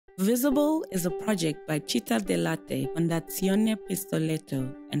Visible is a project by Cittadellarte, Fondazione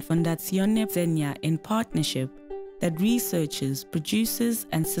Pistoletto, and Fondazione Zegna in partnership that researches, produces,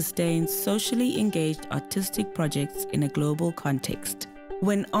 and sustains socially engaged artistic projects in a global context.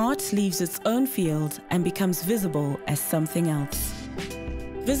 When art leaves its own field and becomes visible as something else.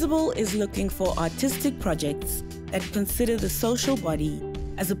 Visible is looking for artistic projects that consider the social body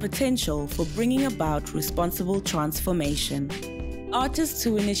as a potential for bringing about responsible transformation. Artists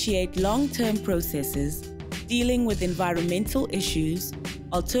who initiate long-term processes dealing with environmental issues,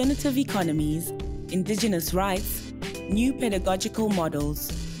 alternative economies, indigenous rights, new pedagogical models,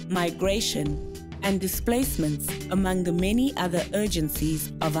 migration, and displacements among the many other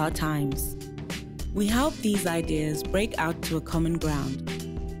urgencies of our times. We help these ideas break out to a common ground.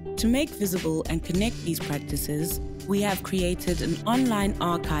 To make visible and connect these practices, we have created an online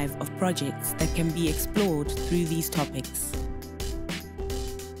archive of projects that can be explored through these topics.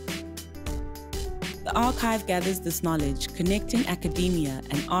 The archive gathers this knowledge, connecting academia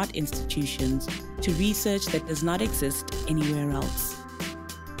and art institutions to research that does not exist anywhere else.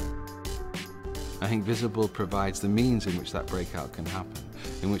 I think Visible provides the means in which that breakout can happen,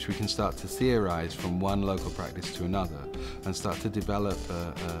 in which we can start to theorize from one local practice to another and start to develop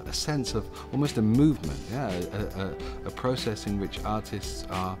a sense of almost a movement, a process in which artists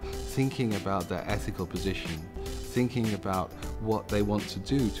are thinking about their ethical position, thinking about what they want to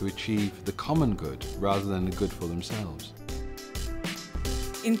do to achieve the common good rather than the good for themselves.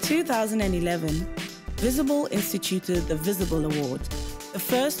 In 2011, Visible instituted the Visible Award, the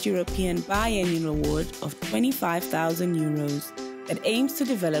first European biennial award of €25,000 that aims to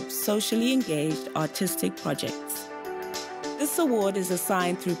develop socially engaged artistic projects. This award is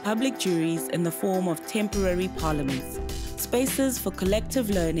assigned through public juries in the form of temporary parliaments, spaces for collective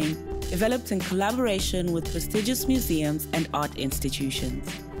learning developed in collaboration with prestigious museums and art institutions.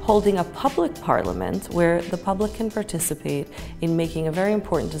 Holding a public parliament where the public can participate in making a very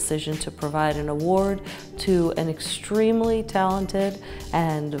important decision to provide an award to an extremely talented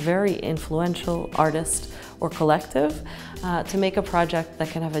and very influential artist or collective to make a project that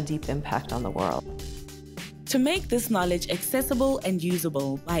can have a deep impact on the world. To make this knowledge accessible and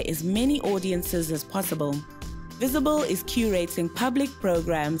usable by as many audiences as possible, Visible is curating public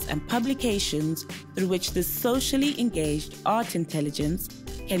programs and publications through which this socially engaged art intelligence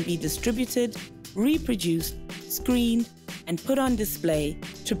can be distributed, reproduced, screened, and put on display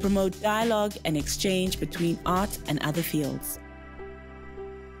to promote dialogue and exchange between art and other fields.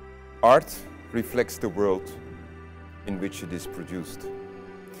 Art reflects the world in which it is produced.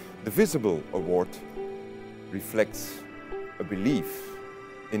 The Visible Award reflects a belief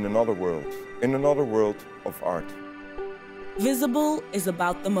in another world of art. Visible is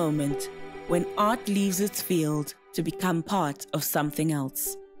about the moment when art leaves its field to become part of something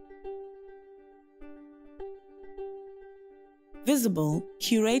else. Visible,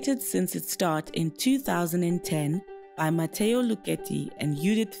 curated since its start in 2010 by Matteo Lucchetti and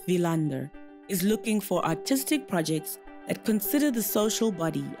Judith Wielander, is looking for artistic projects that consider the social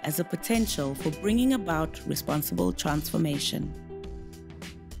body as a potential for bringing about responsible transformation.